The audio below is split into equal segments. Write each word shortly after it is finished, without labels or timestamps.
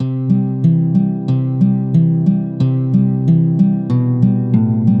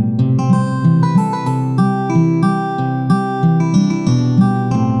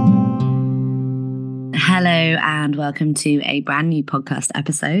welcome to a brand new podcast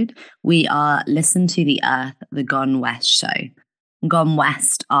episode. We are Listen to the Earth, the Gone West show. Gone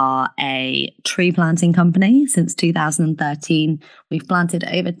West are a tree planting company. Since 2013, we've planted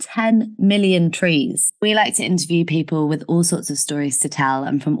over 10 million trees. We like to interview people with all sorts of stories to tell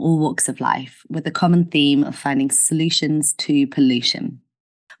and from all walks of life, with the common theme of finding solutions to pollution.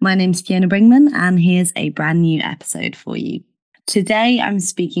 My name's Fiona Bringman, and here's a brand new episode for you. Today, I'm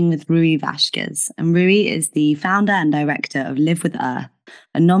speaking with Rui Vasques, and Rui is the founder and director of Live with Earth,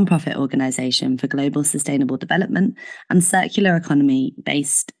 a non-profit organisation for global sustainable development and circular economy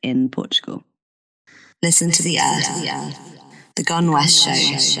based in Portugal. Listen to the Earth, the Gone West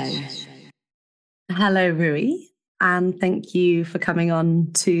show. Hello, Rui, and thank you for coming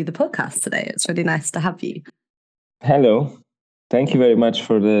on to the podcast today. It's really nice to have you. Hello. Thank you very much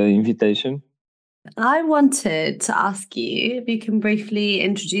for the invitation. I wanted to ask you if you can briefly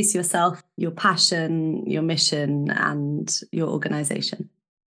introduce yourself, your passion, your mission, and your organization.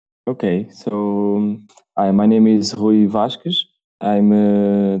 Okay, so my name is Rui Vasques. I'm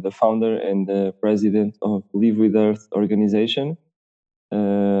the founder and the president of Live with Earth organization.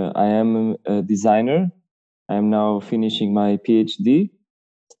 I am a designer. I'm now finishing my PhD,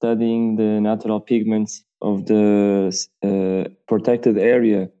 studying the natural pigments of the protected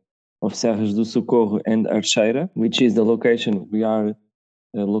area of Serras do Socorro and Archeira, which is the location we are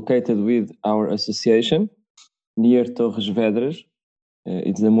located with our association near Torres Vedras.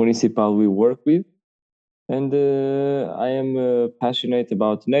 It's the municipal we work with. And I am passionate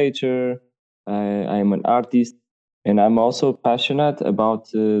about nature. I am an artist. And I'm also passionate about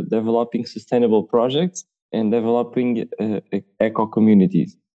developing sustainable projects and developing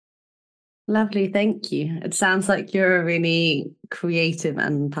eco-communities. Lovely, thank you. It sounds like you're a really creative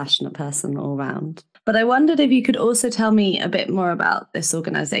and passionate person all around. But I wondered if you could also tell me a bit more about this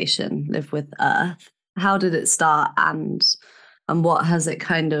organization, Live with Earth. How did it start and what has it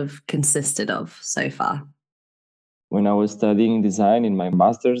kind of consisted of so far? When I was studying design in my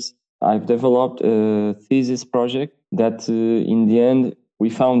master's, I've developed a thesis project that in the end, we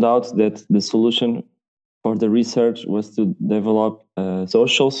found out that the solution for the research was to develop a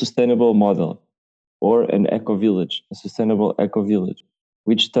social sustainable model or an eco-village, a sustainable eco-village,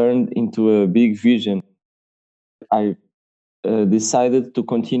 which turned into a big vision. I decided to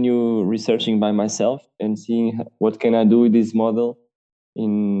continue researching by myself and seeing what can I do with this model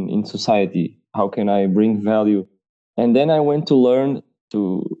in society. How can I bring value? And then I went to learn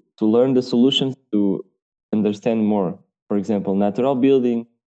the solutions to understand more. For example, natural building,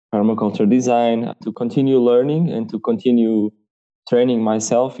 permaculture design, to continue learning and to continue training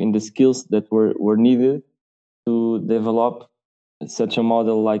myself in the skills that were needed to develop such a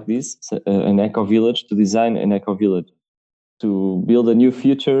model like this, an eco-village, to design an eco-village. To build a new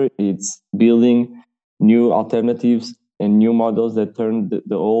future, it's building new alternatives and new models that turn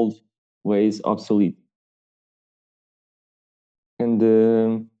the old ways obsolete. And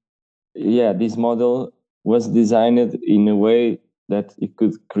this model was designed in a way that it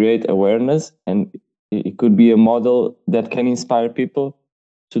could create awareness, and it could be a model that can inspire people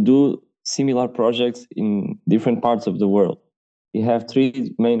to do similar projects in different parts of the world. We have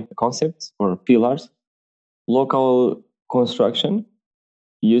three main concepts or pillars: local construction,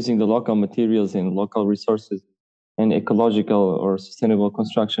 using the local materials and local resources, and ecological or sustainable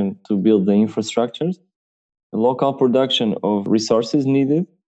construction to build the infrastructures, the local production of resources needed,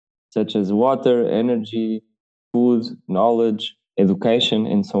 such as water, energy, food, knowledge, education,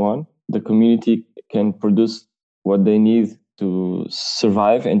 and so on. The community can produce what they need to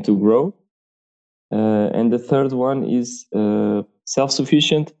survive and to grow. And the third one is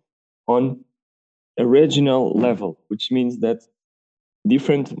self-sufficient on a regional level, which means that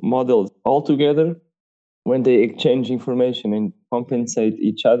different models all together, when they exchange information and compensate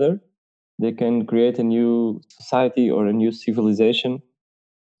each other, they can create a new society or a new civilization.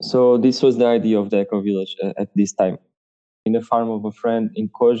 So this was the idea of the eco-village at this time. In a farm of a friend in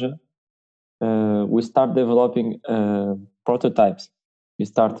Koja, we start developing prototypes. We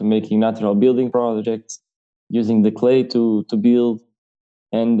start making natural building projects, using the clay to build.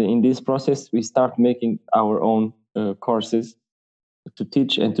 And in this process, we start making our own courses to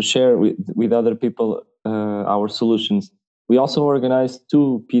teach and to share with other people our solutions. We also organized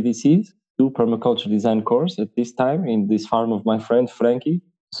 2 PDCs, 2 permaculture design courses at this time in this farm of my friend Frankie.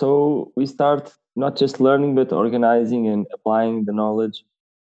 So we start not just learning, but organizing and applying the knowledge.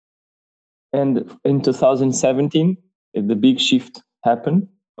 And in 2017, the big shift happened.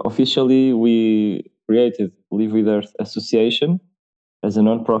 Officially, we created Live with Earth Association as a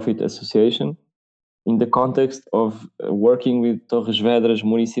non-profit association in the context of working with Torres Vedras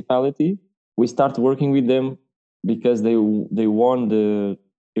municipality. We start working with them because they won the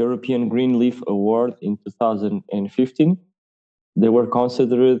European Green Leaf Award in 2015. They were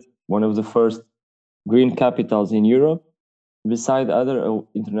considered one of the first green capitals in Europe. Beside other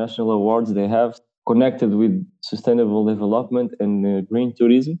international awards they have connected with sustainable development and green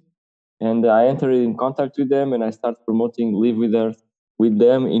tourism. And I entered in contact with them and I started promoting Live with Earth with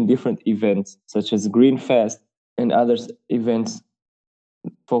them in different events, such as Green Fest and other events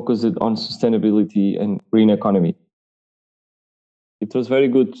focused on sustainability and green economy. It was very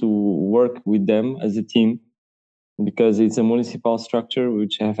good to work with them as a team because it's a municipal structure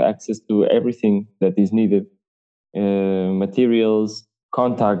which have access to everything that is needed, materials,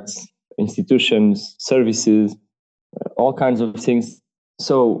 contacts, institutions, services, all kinds of things.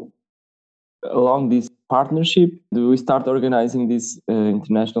 So along this partnership, we start organizing this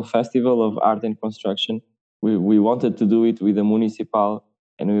international festival of art and construction. We wanted to do it with a municipal,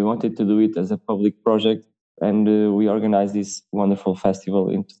 and we wanted to do it as a public project. And we organized this wonderful festival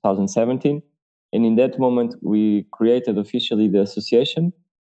in 2017. And in that moment, we created officially the association.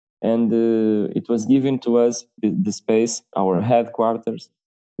 And it was given to us the space, our headquarters,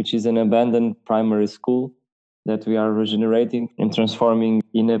 which is an abandoned primary school that we are regenerating and transforming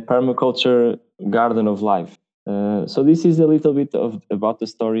in a permaculture garden of life. So this is a little bit about the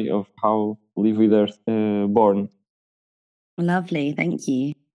story of how Live with Earth born. Lovely, thank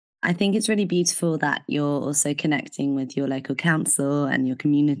you. I think it's really beautiful that you're also connecting with your local council and your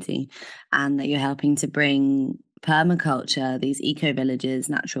community, and that you're helping to bring permaculture, these eco villages,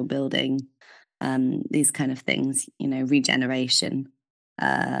 natural building, these kind of things, regeneration,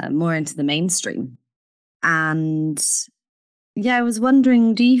 more into the mainstream. And yeah, I was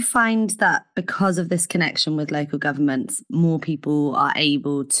wondering, do you find that because of this connection with local governments, more people are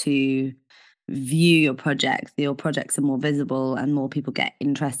able to view your projects are more visible and more people get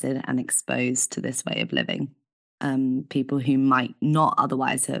interested and exposed to this way of living? People who might not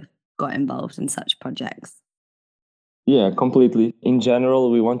otherwise have got involved in such projects. Yeah, completely. In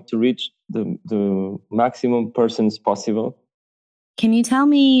general, we want to reach the maximum persons possible. Can you tell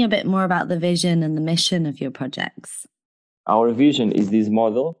me a bit more about the vision and the mission of your projects? Our vision is this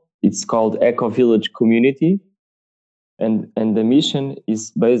model. It's called Eco Village Community. And the mission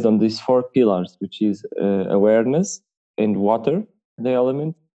is based on these 4 pillars, which is awareness and water, the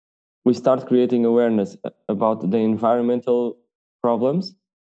element. We start creating awareness about the environmental problems,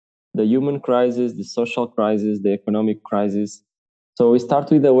 the human crisis, the social crisis, the economic crisis. So we start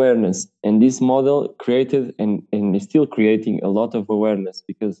with awareness, and this model created and is still creating a lot of awareness,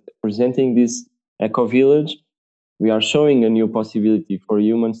 because presenting this eco village, we are showing a new possibility for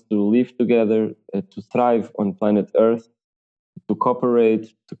humans to live together, to thrive on planet Earth, to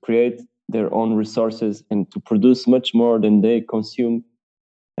cooperate, to create their own resources, and to produce much more than they consume.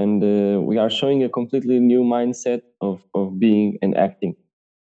 And we are showing a completely new mindset of being and acting.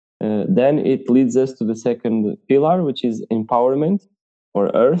 Then it leads us to the second pillar, which is empowerment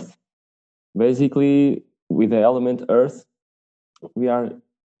or earth. Basically, with the element earth, we are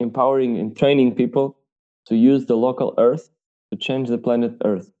empowering and training people to use the local earth to change the planet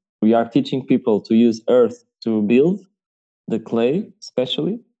Earth. We are teaching people to use earth to build, the clay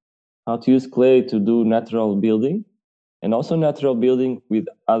especially, how to use clay to do natural building, and also natural building with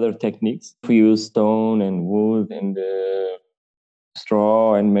other techniques. We use stone and wood and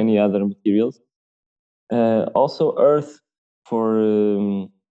straw and many other materials. Also earth for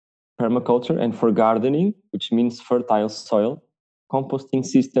permaculture and for gardening, which means fertile soil, composting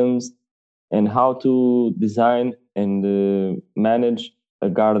systems, and how to design and manage a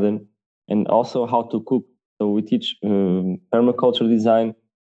garden, and also how to cook. So we teach permaculture design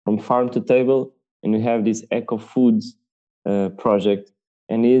from farm to table, and we have this eco foods project,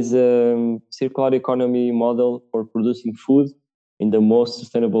 and is a circular economy model for producing food in the most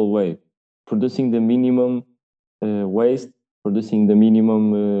sustainable way, producing the minimum waste, producing the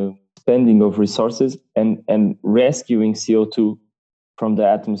minimum spending of resources, and rescuing CO2 from the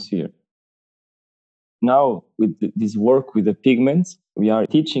atmosphere. Now, with this work with the pigments, we are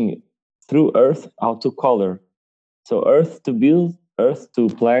teaching through earth how to color. So earth to build, earth to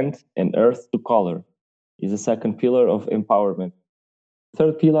plant, and earth to color is the second pillar of empowerment.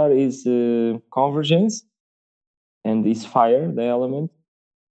 Third pillar is convergence, and is fire, the element.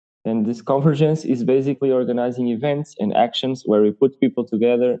 And this convergence is basically organizing events and actions where we put people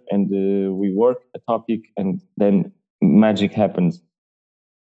together and we work a topic, and then magic happens.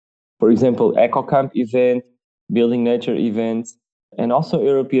 For example, Eco Camp event, Building Nature events, and also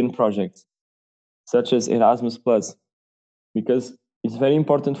European projects, such as Erasmus Plus, because it's very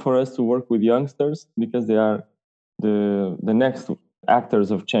important for us to work with youngsters, because they are the next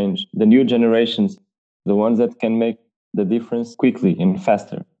actors of change, the new generations. the ones that can make the difference quickly and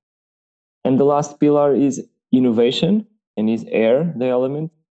faster. And the last pillar is innovation, and is air the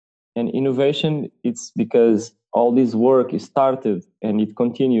element. And innovation, it's because all this work is started and it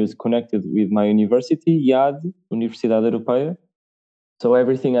continues connected with my university, IAD, Universidade Europeia. So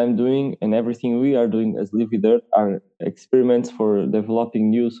everything I'm doing and everything we are doing as Live with Earth are experiments for developing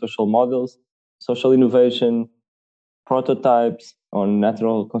new social models, social innovation, prototypes on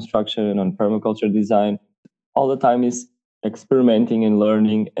natural construction, on permaculture design. All the time is experimenting and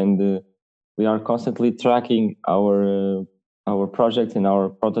learning, and we are constantly tracking our projects and our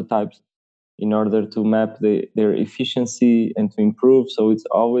prototypes in order to map their efficiency and to improve. So it's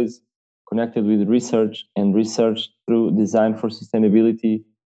always connected with research, and research through design for sustainability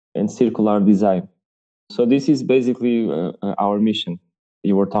and circular design. So this is basically our mission.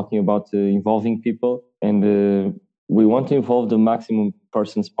 You were talking about involving people, and we want to involve the maximum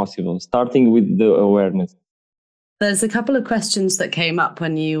persons possible, starting with the awareness. There's a couple of questions that came up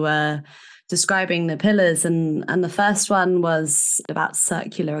when you were describing the pillars, and the first one was about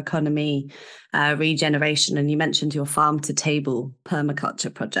circular economy, regeneration, and you mentioned your farm to table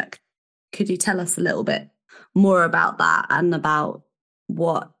permaculture project. Could you tell us a little bit more about that and about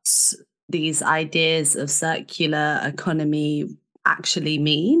what these ideas of circular economy actually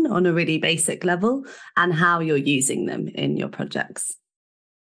mean on a really basic level, and how you're using them in your projects?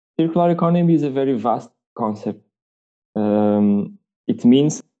 Circular economy is a very vast concept. It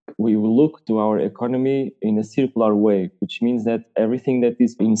means we will look to our economy in a circular way, which means that everything that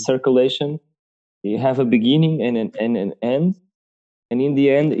is in circulation, you have a beginning and an end, and in the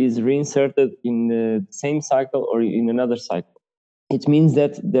end is reinserted in the same cycle or in another cycle. It means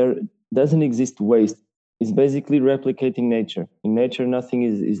that there doesn't exist waste. It's basically replicating nature. In nature, nothing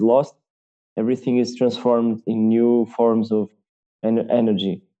is lost. Everything is transformed in new forms of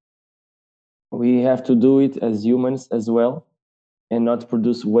energy. We have to do it as humans as well, and not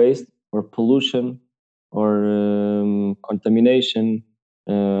produce waste or pollution or contamination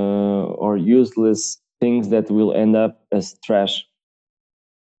or useless things that will end up as trash.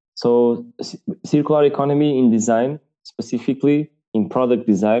 So circular economy in design, specifically in product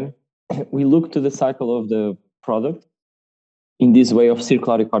design, we look to the cycle of the product in this way of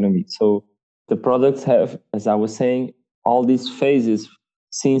circular economy. So the products have, as I was saying, all these phases,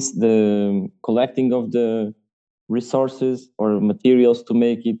 since the collecting of the resources or materials to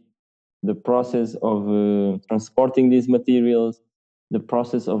make it, the process of transporting these materials, the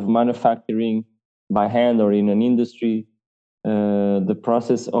process of manufacturing by hand or in an industry, the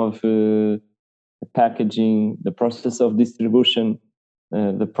process of packaging, the process of distribution,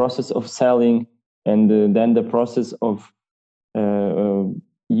 the process of selling, and then the process of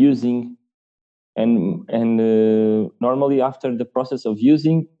using. And normally after the process of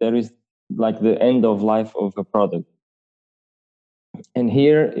using, there is like the end of life of a product. And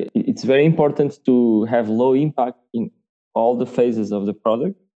here it's very important to have low impact in all the phases of the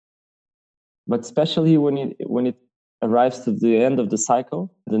product, but especially when it arrives to the end of the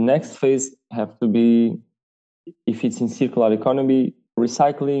cycle, the next phase have to be, if it's in circular economy,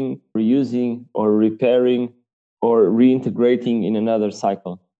 recycling, reusing, or repairing, or reintegrating in another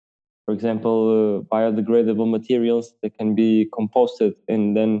cycle. For example, biodegradable materials that can be composted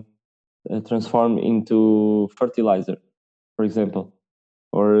and then transformed into fertilizer, for example.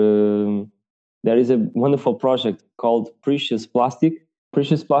 Or there is a wonderful project called Precious Plastic.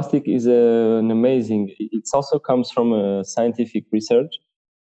 Precious Plastic is an amazing, it also comes from a scientific research.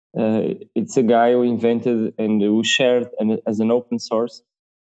 It's a guy who invented and who shared as an open source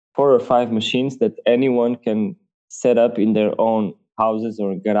 4 or 5 machines that anyone can set up in their own houses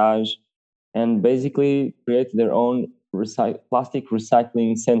or garage, and basically create their own plastic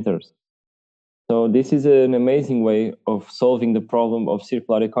recycling centers. So this is an amazing way of solving the problem of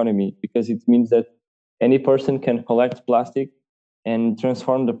circular economy, because it means that any person can collect plastic and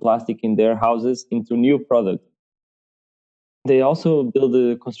transform the plastic in their houses into new products. They also build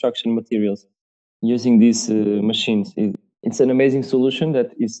the construction materials using these machines. It's an amazing solution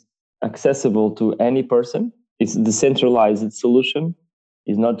that is accessible to any person. It's a decentralized solution.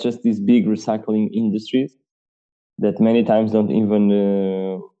 It's not just these big recycling industries that many times don't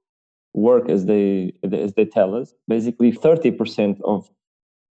even work as they tell us. Basically, 30% of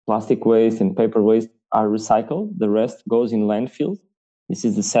plastic waste and paper waste are recycled. The rest goes in landfills. This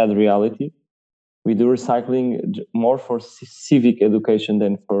is the sad reality. We do recycling more for civic education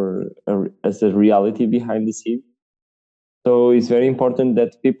than for as a reality behind the scene. So it's very important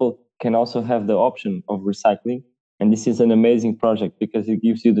that people can also have the option of recycling. And this is an amazing project because it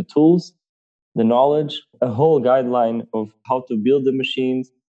gives you the tools, the knowledge, a whole guideline of how to build the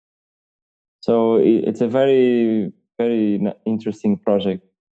machines, So it's a very, very interesting project.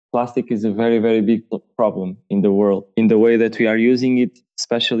 Plastic is a very, very big problem in the world, in the way that we are using it,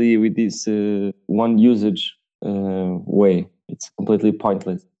 especially with this one usage way. It's completely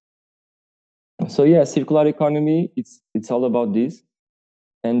pointless. So yeah, circular economy, it's all about this.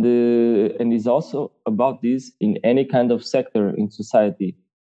 And it's also about this in any kind of sector in society.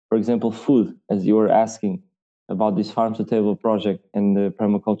 For example, food, as you were asking about this farm to table project and the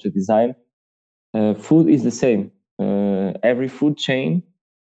permaculture design. Food is the same. Every food chain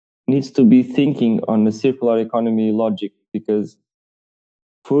needs to be thinking on the circular economy logic, because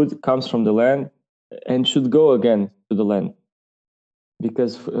food comes from the land and should go again to the land,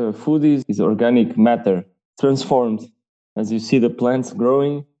 because food is organic matter transformed. As you see the plants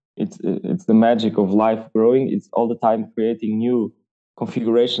growing, it's the magic of life growing. It's all the time creating new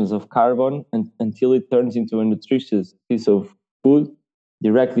configurations of carbon until it turns into a nutritious piece of food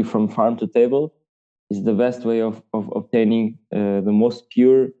directly from farm to table. Is the best way of obtaining the most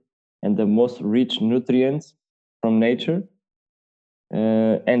pure and the most rich nutrients from nature.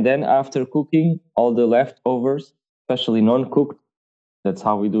 And then after cooking, all the leftovers, especially non-cooked, that's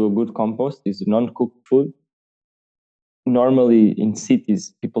how we do a good compost, is non-cooked food. Normally in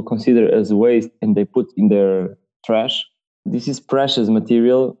cities, people consider as waste and they put in their trash. This is precious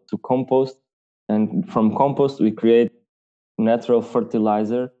material to compost. And from compost, we create natural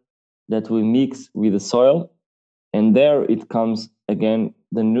fertilizer that we mix with the soil. And there it comes again,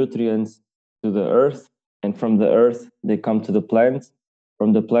 the nutrients to the earth. And from the earth, they come to the plants.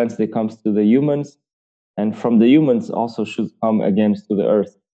 From the plants, they come to the humans. And from the humans also should come again to the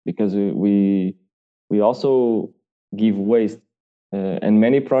earth, because we also give waste. And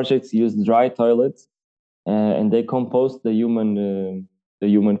many projects use dry toilets, and they compost the human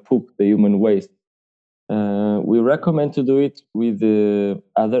poop, the human waste. We recommend to do it with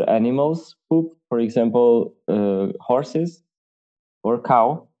other animals' poop, for example, horses or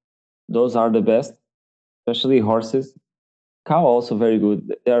cow. Those are the best, especially horses. Cow also very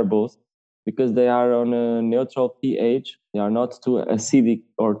good. They are both, because they are on a neutral pH. They are not too acidic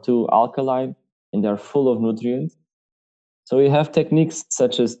or too alkaline, and they are full of nutrients. So we have techniques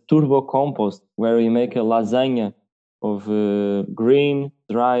such as turbo compost, where we make a lasagna of green,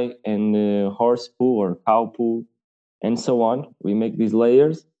 dry, and horse poo or cow poo, and so on. We make these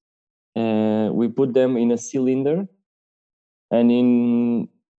layers. We put them in a cylinder, and in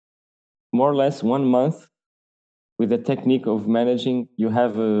more or less 1 month, with the technique of managing, you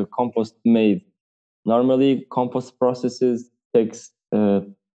have a compost made. Normally, compost processes takes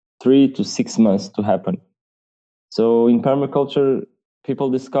 3 to 6 months to happen. So in permaculture,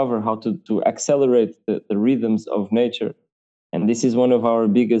 people discover how to accelerate the rhythms of nature. And this is one of our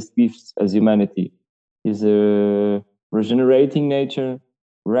biggest gifts as humanity, is regenerating nature,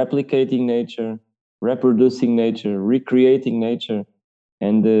 replicating nature, reproducing nature, recreating nature,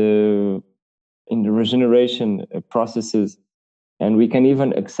 and in the regeneration processes. And we can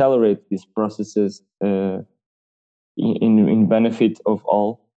even accelerate these processes in benefit of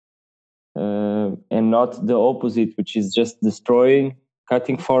all. And not the opposite, which is just destroying,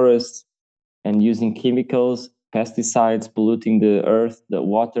 cutting forests, and using chemicals, pesticides, polluting the earth, the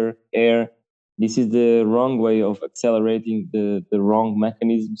water, air. This is the wrong way of accelerating the wrong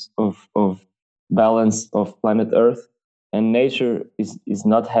mechanisms of balance of planet Earth. And nature is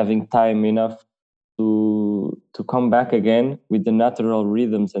not having time enough to come back again with the natural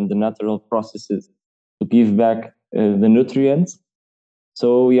rhythms and the natural processes to give back the nutrients.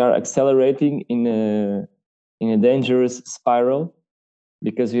 So we are accelerating in a dangerous spiral,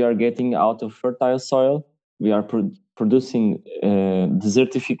 because we are getting out of fertile soil. We are producing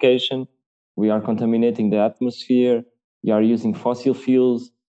desertification. We are contaminating the atmosphere. We are using fossil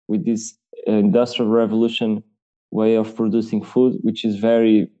fuels with this industrial revolution way of producing food, which is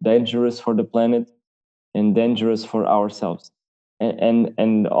very dangerous for the planet and dangerous for ourselves.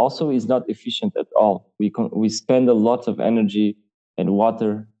 And also is not efficient at all. We spend a lot of energy and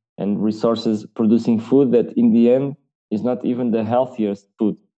water and resources producing food that in the end is not even the healthiest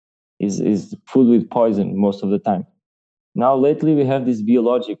food, is food with poison most of the time. Now lately we have this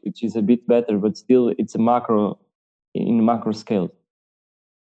biologic, which is a bit better, but still it's a macro scale.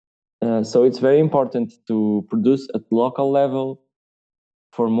 So it's very important to produce at local level,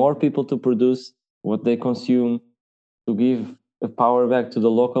 for more people to produce what they consume, to give a power back to the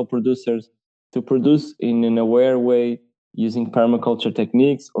local producers, to produce in an aware way using permaculture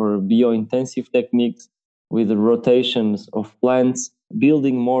techniques or biointensive techniques with the rotations of plants,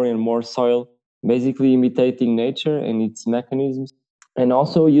 building more and more soil, basically imitating nature and its mechanisms, and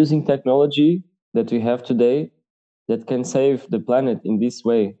also using technology that we have today that can save the planet in this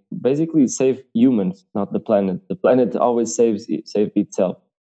way. Basically, save humans, not the planet. The planet always saves itself.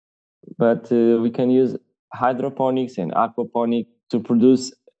 But we can use hydroponics and aquaponics to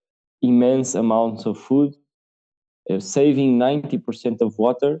produce immense amounts of food, saving 90% of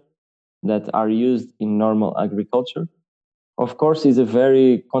water that are used in normal agriculture. Of course, it's a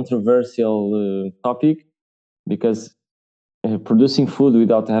very controversial topic because producing food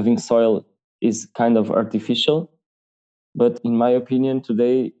without having soil is kind of artificial. But in my opinion,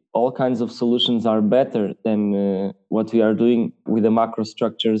 today, all kinds of solutions are better than what we are doing with the macro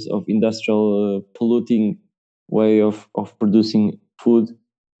structures of industrial polluting way of producing food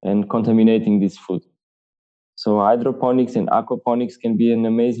and contaminating this food. So hydroponics and aquaponics can be an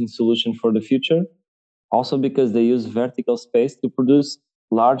amazing solution for the future. Also because they use vertical space to produce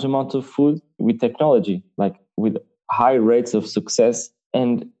large amounts of food with technology, like with high rates of success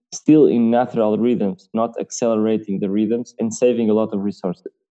and still in natural rhythms, not accelerating the rhythms and saving a lot of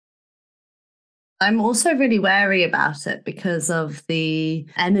resources. I'm also really wary about it because of the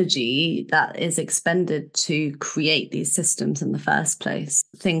energy that is expended to create these systems in the first place.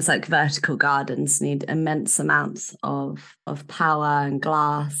 Things like vertical gardens need immense amounts of power and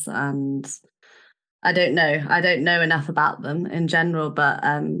glass, and I don't know enough about them in general, but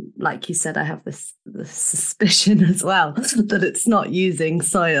like you said, I have this suspicion as well that it's not using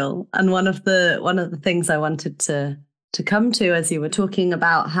soil. And one of the things I wanted to come to as you were talking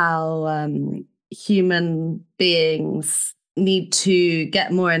about how human beings need to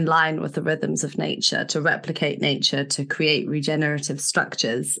get more in line with the rhythms of nature, to replicate nature, to create regenerative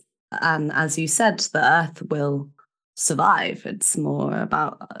structures. And as you said, the earth will survive. It's more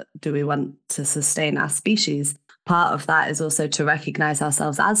about, do we want to sustain our species? Part of that is also to recognize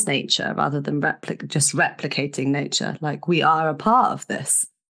ourselves as nature rather than just replicating nature. Like, we are a part of this.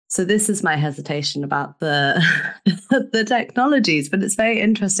 So this is my hesitation about the the technologies, but it's very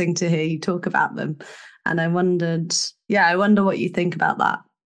interesting to hear you talk about them. And I wonder what you think about that.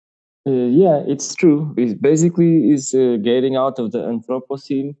 Yeah, it's true. It basically is getting out of the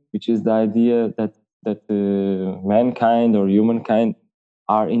Anthropocene, which is the idea that mankind or humankind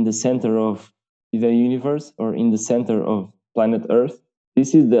are in the center of the universe or in the center of planet Earth.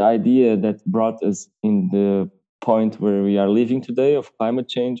 This is the idea that brought us in the point where we are living today of climate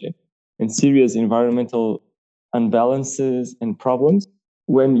change and serious environmental unbalances and problems.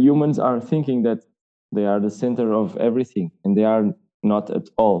 When humans are thinking that they are the center of everything, and they are not at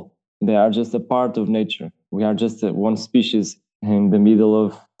all. They are just a part of nature. We are just one species in the middle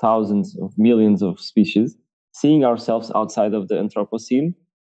of thousands of millions of species, seeing ourselves outside of the Anthropocene,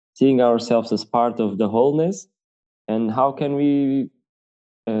 seeing ourselves as part of the wholeness. And how can we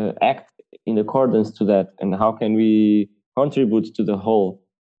act in accordance to that? And how can we contribute to the whole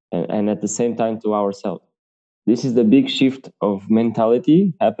and at the same time to ourselves? This is the big shift of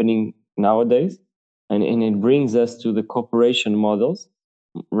mentality happening nowadays. And it brings us to the cooperation models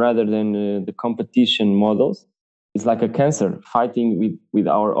rather than the competition models. It's like a cancer fighting with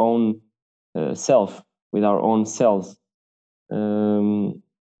our own self, with our own cells.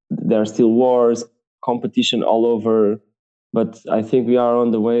 There are still wars, competition all over, but I think we are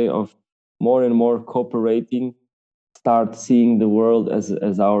on the way of more and more cooperating, start seeing the world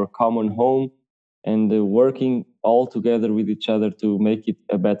as our common home and working all together with each other to make it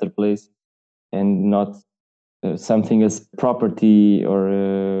a better place and not something as property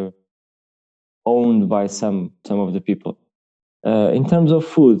or owned by some of the people. In terms of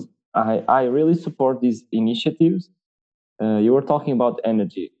food, I really support these initiatives. You were talking about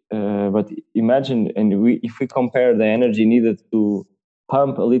energy, but imagine, if we compare the energy needed to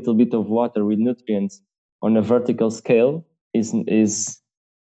pump a little bit of water with nutrients on a vertical scale is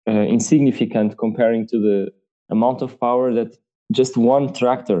insignificant comparing to the amount of power that just one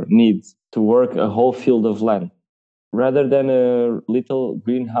tractor needs to work a whole field of land. Rather than a little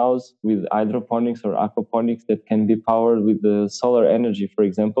greenhouse with hydroponics or aquaponics that can be powered with the solar energy, for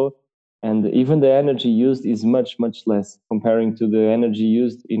example, and even the energy used is much less comparing to the energy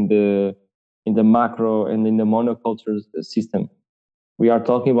used in the macro and in the monoculture system. We are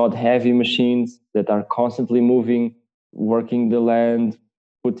talking about heavy machines that are constantly moving, working the land,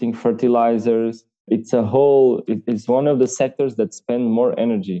 putting fertilizers. It's one of the sectors that spend more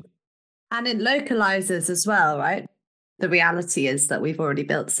energy. And it localizes as well, right? The reality is that we've already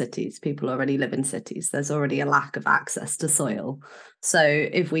built cities. People already live in cities. There's already a lack of access to soil. So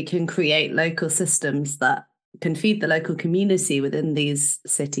if we can create local systems that can feed the local community within these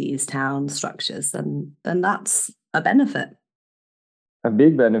cities, towns, structures, then that's a benefit. A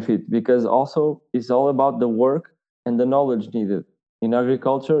big benefit, because also it's all about the work and the knowledge needed. in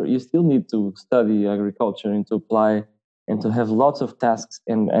agriculture, you still need to study agriculture and to apply and to have lots of tasks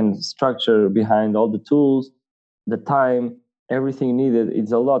and structure behind all the tools, the time, everything needed.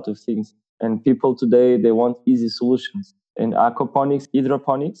 It's a lot of things. And people today, they want easy solutions. And aquaponics,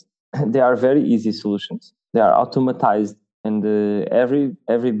 hydroponics, they are very easy solutions. They are automatized, and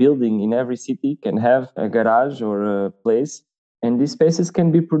every building in every city can have a garage or a place, and these spaces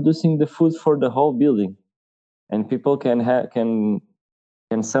can be producing the food for the whole building, and people can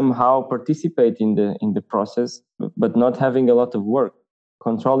somehow participate in the process, but not having a lot of work,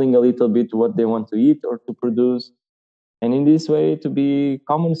 controlling a little bit what they want to eat or to produce, and in this way to be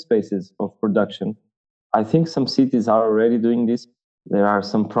common spaces of production. I think some cities are already doing this. There are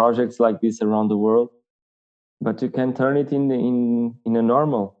some projects like this around the world, but you can turn it in a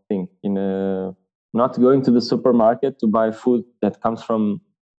normal thing, in a not going to the supermarket to buy food that comes from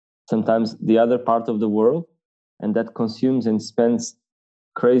sometimes the other part of the world, and that consumes and spends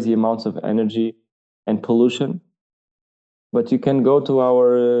crazy amounts of energy and pollution. But you can go to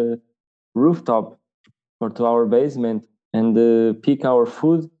our rooftop or to our basement and pick our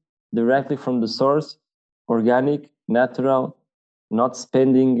food directly from the source, organic, natural, not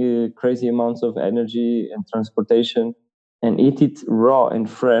spending crazy amounts of energy and transportation, and eat it raw and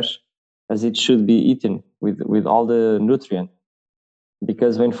fresh as it should be eaten with all the nutrients.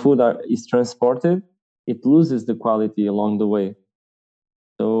 Because when is transported, it loses the quality along the way.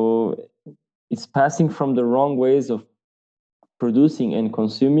 So it's passing from the wrong ways of producing and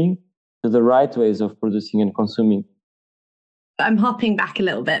consuming to the right ways of producing and consuming. I'm hopping back a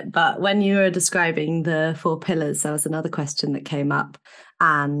little bit, but when you were describing the 4 pillars, there was another question that came up.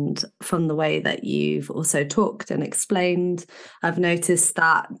 And from the way that you've also talked and explained, I've noticed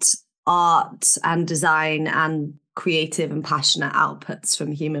that art and design and creative and passionate outputs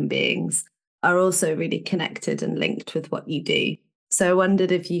from human beings are also really connected and linked with what you do. So I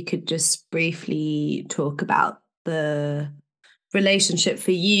wondered if you could just briefly talk about the relationship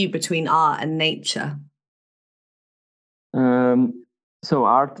for you between art and nature. So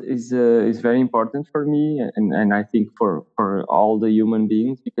art is very important for me, and I think for all the human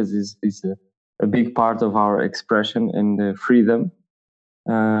beings, because it's a big part of our expression and freedom.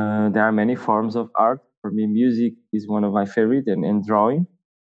 There are many forms of art. For me, music is one of my favorite, and drawing.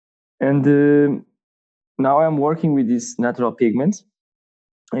 And now I'm working with these natural pigments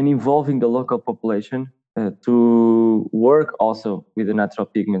and involving the local population to work also with the natural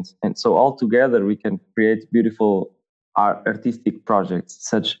pigments. And so all together we can create beautiful artistic projects,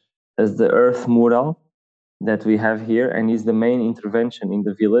 such as the earth mural that we have here and is the main intervention in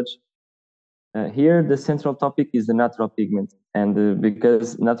the village. Here, the central topic is the natural pigment, and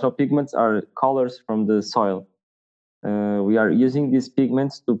because natural pigments are colors from the soil, we are using these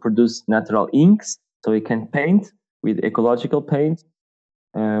pigments to produce natural inks, so we can paint with ecological paint.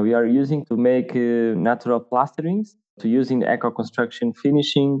 We are using to make natural plasterings, to use in eco-construction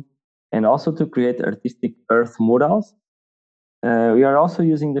finishing, and also to create artistic earth murals. We are also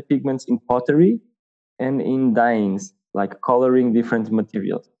using the pigments in pottery and in dyings, like coloring different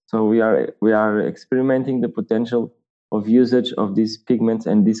materials. So we are experimenting the potential of usage of these pigments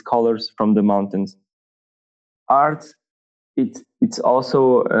and these colors from the mountains. Art, it's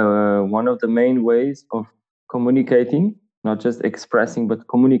also one of the main ways of communicating, not just expressing, but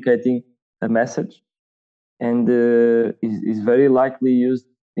communicating a message, and is very likely used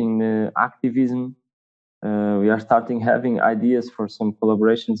in activism. We are starting having ideas for some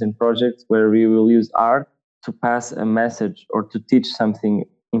collaborations and projects where we will use art to pass a message or to teach something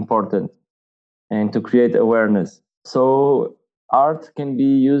important and to create awareness. So art can be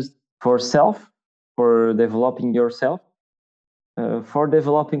used for self, for developing yourself, for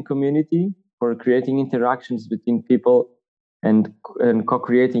developing community, for creating interactions between people, and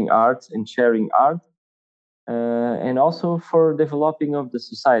co-creating art and sharing art, and also for developing of the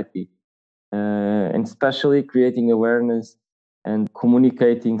society, and especially creating awareness and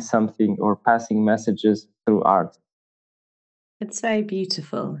communicating something or passing messages through art. It's very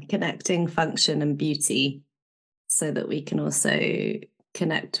beautiful, connecting function and beauty, so that we can also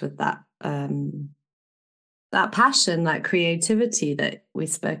connect with that that passion, that creativity that we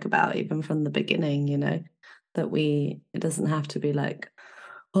spoke about even from the beginning, that it doesn't have to be like,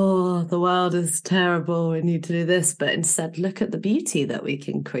 oh, the world is terrible, we need to do this, but instead look at the beauty that we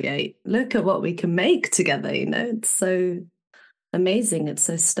can create. Look at what we can make together, it's so amazing, it's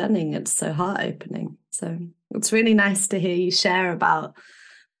so stunning, it's so heart-opening. So it's really nice to hear you share about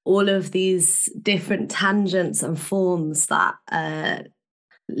all of these different tangents and forms that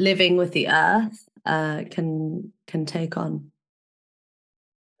living with the earth can take on.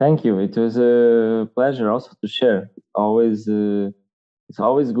 Thank you. It was a pleasure also to share. Always it's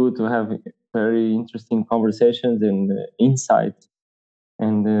always good to have very interesting conversations and insights,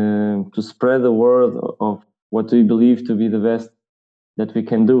 and to spread the word of what we believe to be the best that we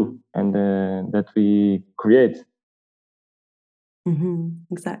can do and that we create.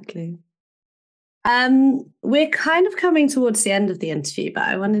 Exactly. We're kind of coming towards the end of the interview, but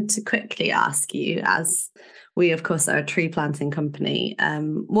I wanted to quickly ask you, as we, of course, are a tree planting company,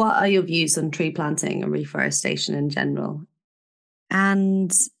 what are your views on tree planting and reforestation in general?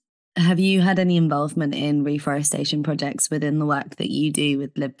 And have you had any involvement in reforestation projects within the work that you do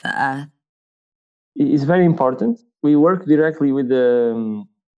with Live for Earth? It's very important. We work directly with the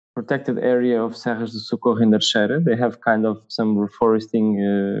protected area of Serras do Socorro in Terceira. They have kind of some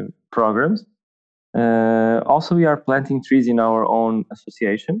reforesting programs. Also, we are planting trees in our own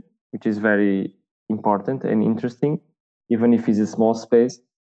association, which is very important and interesting, even if it's a small space.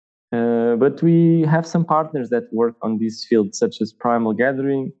 But we have some partners that work on this field, such as Primal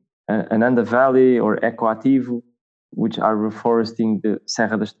Gathering, Ananda Valley, or Ecoativo, which are reforesting the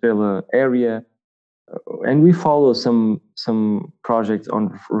Serra da Estrela area. And we follow some projects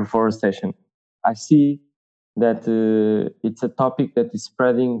on reforestation. I see that it's a topic that is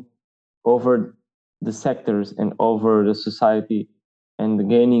spreading over the sectors and over the society and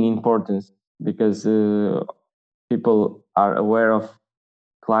gaining importance because people are aware of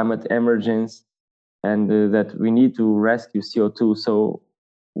climate emergence and that we need to rescue CO2. So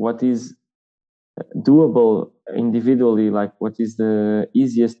what is doable individually, like what is the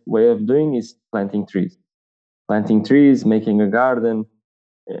easiest way of doing, is planting trees, making a garden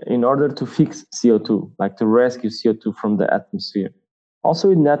in order to fix CO2, like to rescue CO2 from the atmosphere.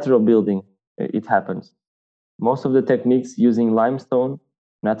 Also in natural building, it happens. Most of the techniques using limestone,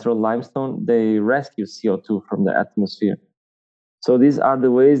 natural limestone, they rescue CO2 from the atmosphere. So these are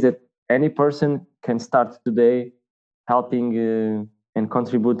the ways that any person can start today helping and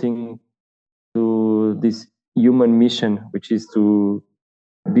contributing to this human mission, which is to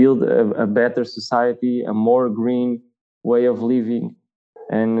build a better society, a more green way of living,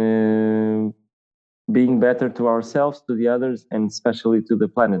 and being better to ourselves, to the others, and especially to the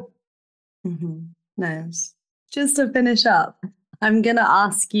planet. Nice. Just to finish up, I'm going to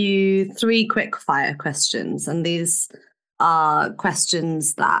ask you 3 quick fire questions, and these are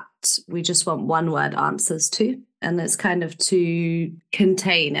questions that we just want one-word answers to, and it's kind of to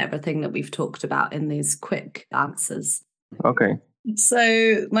contain everything that we've talked about in these quick answers. Okay.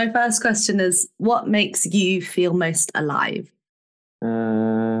 So my first question is, what makes you feel most alive?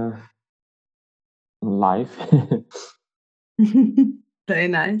 Life. Very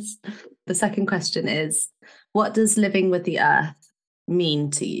nice. The second question is, what does living with the earth mean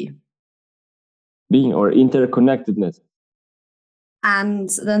to you? Being, or interconnectedness. And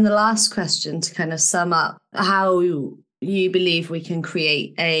then the last question, to kind of sum up how you believe we can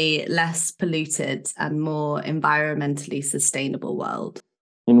create a less polluted and more environmentally sustainable world.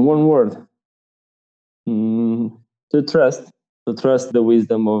 In one word, to trust the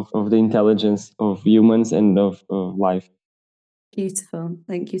wisdom of the intelligence of humans and of life. Beautiful.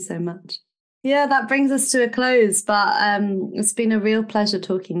 Thank you so much. Yeah, that brings us to a close, but it's been a real pleasure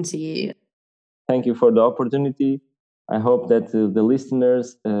talking to you. Thank you for the opportunity. I hope that the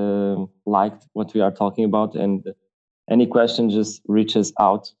listeners liked what we are talking about, and any question, just reach us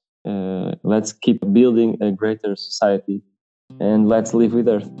out. Let's keep building a greater society, and let's live with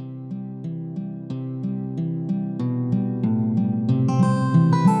Earth.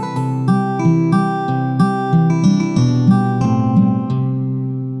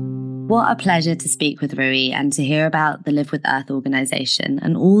 What a pleasure to speak with Rui and to hear about the Live with Earth organisation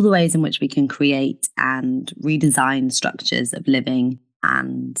and all the ways in which we can create and redesign structures of living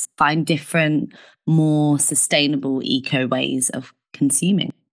and find different, more sustainable eco ways of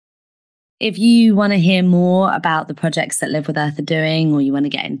consuming. If you want to hear more about the projects that Live with Earth are doing, or you want to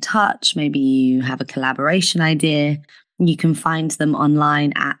get in touch, maybe you have a collaboration idea, you can find them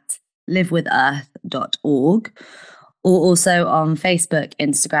online at livewith.earth.org. or also on Facebook,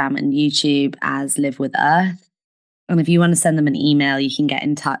 Instagram, and YouTube as Live with Earth. And if you want to send them an email, you can get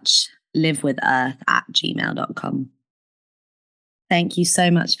in touch, livewithearth@gmail.com. Thank you so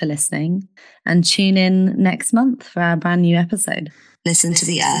much for listening, and tune in next month for our brand new episode. Listen to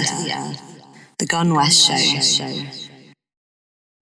the Earth, the Gone West show.